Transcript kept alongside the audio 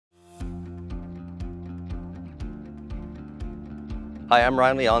Hi, I'm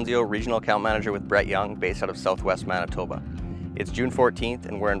Ryan Leonzio, Regional Account Manager with BrettYoung, based out of Southwest Manitoba. It's June 14th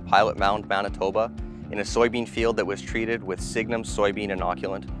and we're in Pilot Mound, Manitoba, in a soybean field that was treated with Signum Soybean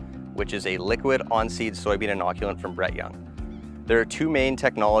Inoculant, which is a liquid on-seed soybean inoculant from BrettYoung. There are two main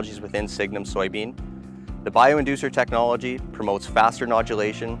technologies within Signum soybean. The bioinducer technology promotes faster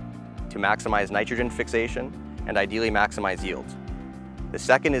nodulation to maximize nitrogen fixation and ideally maximize yields. The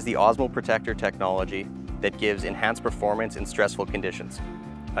second is the osmoprotector technology that gives enhanced performance in stressful conditions,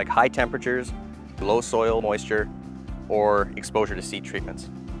 like high temperatures, low soil moisture, or exposure to seed treatments.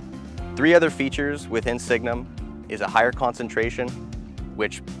 Three other features within Signum is a higher concentration,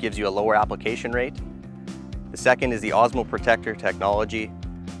 which gives you a lower application rate. The second is the osmoprotector technology,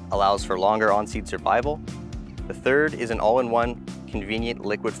 allows for longer on-seed survival. The third is an all-in-one convenient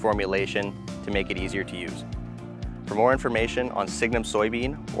liquid formulation to make it easier to use. For more information on Signum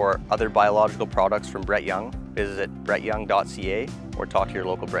soybean or other biological products from BrettYoung, visit brettyoung.ca or talk to your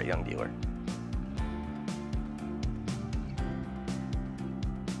local BrettYoung dealer.